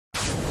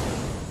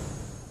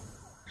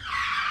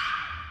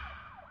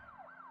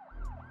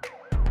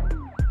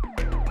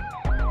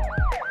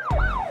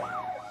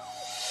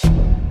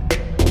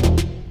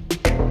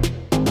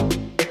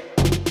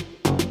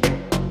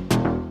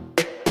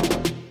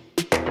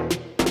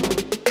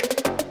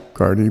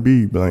Cardi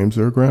B blames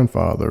her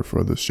grandfather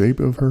for the shape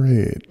of her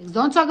head.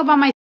 Don't talk about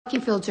my fucking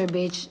filter,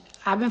 bitch.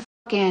 I've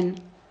been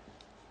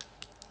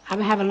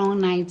having long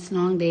nights,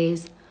 long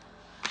days.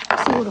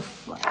 Let's see who the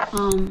fuck.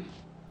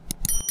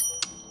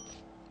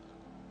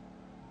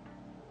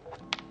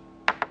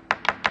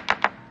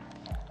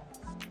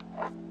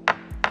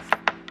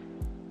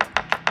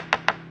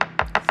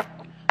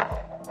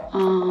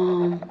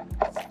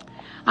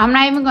 I'm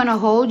not even gonna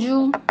hold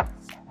you.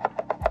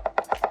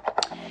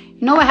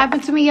 You know what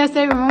happened to me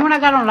yesterday? Remember when I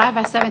got on live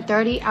at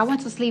 7:30? I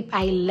went to sleep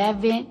at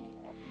 11.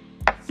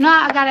 No,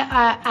 I got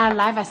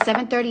live at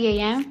 7:30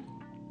 a.m.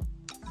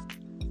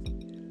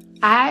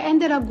 I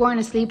ended up going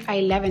to sleep at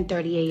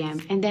 11:30 a.m.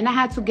 And then I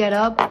had to get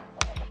up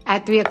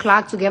at 3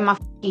 o'clock to get my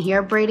fucking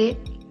hair braided.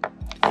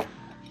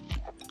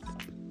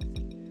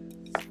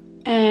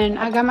 And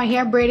I got my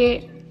hair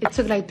braided. It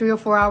took like 3 or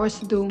 4 hours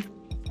to do.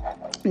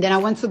 And then I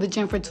went to the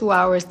gym for 2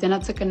 hours. Then I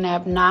took a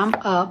nap. Now I'm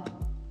up.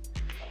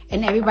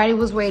 And everybody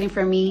was waiting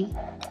for me.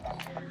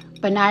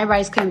 But now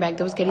everybody's coming back.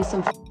 They was getting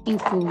some fucking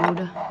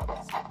food.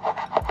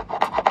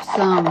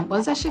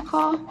 What's that shit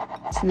called?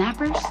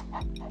 Snappers?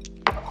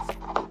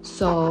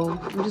 So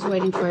I'm just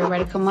waiting for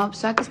everybody to come up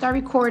so I can start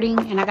recording.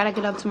 And I gotta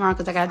get up tomorrow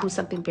because I gotta do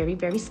something very,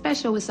 very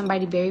special with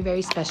somebody very,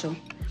 very special.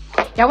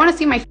 Y'all wanna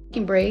see my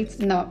fucking braids?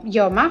 No.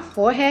 Yo, my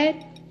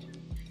forehead.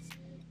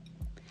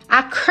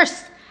 I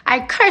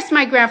cursed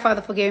my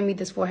grandfather for giving me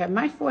this forehead.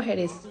 My forehead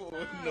is...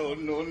 No.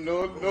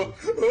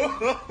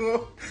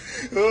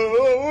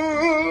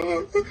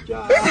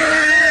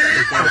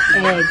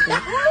 egg.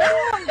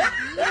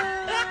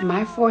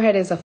 My forehead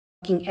is a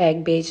fucking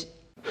egg, bitch.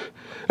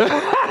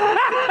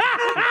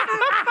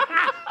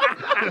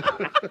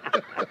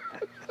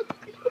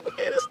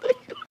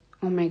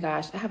 Oh my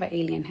gosh, I have an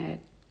alien head.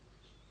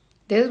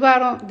 This is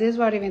what I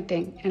don't even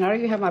think. And I don't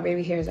even have my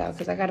baby hairs out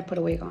because I gotta put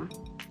a wig on.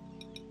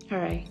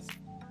 Alright.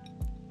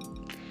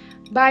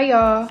 Bye,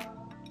 y'all.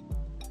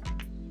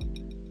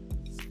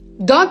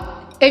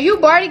 If you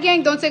Barty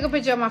gang, don't take a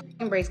picture of my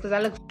fucking braids because I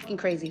look fucking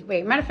crazy.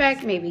 Wait, matter of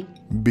fact, maybe.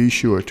 Be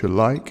sure to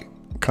like,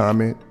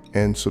 comment,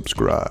 and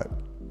subscribe.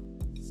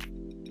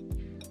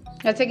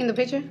 Y'all taking the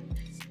picture?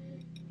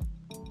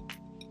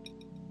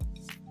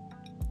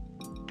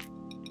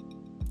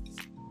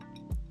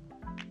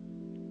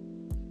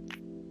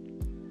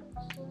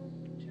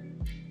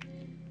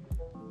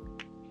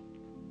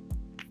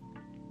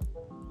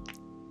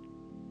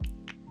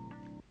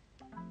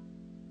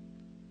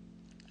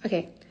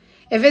 Okay.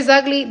 If it's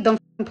ugly, don't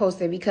fucking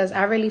post it because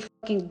I really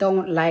fucking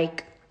don't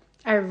like.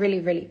 I really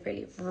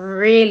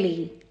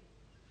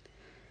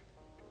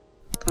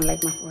don't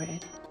like my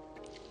forehead.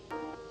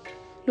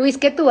 Luis,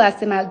 ¿qué tú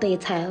haces,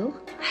 maldito?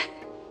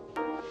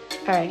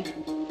 Alright,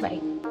 bye.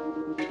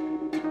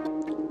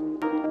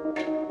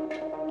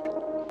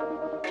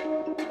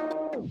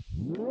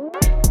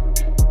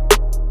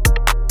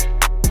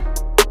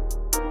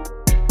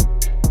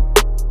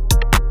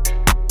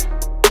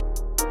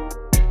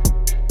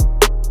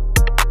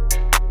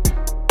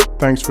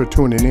 Thanks for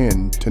tuning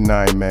in to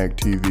 9mag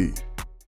TV.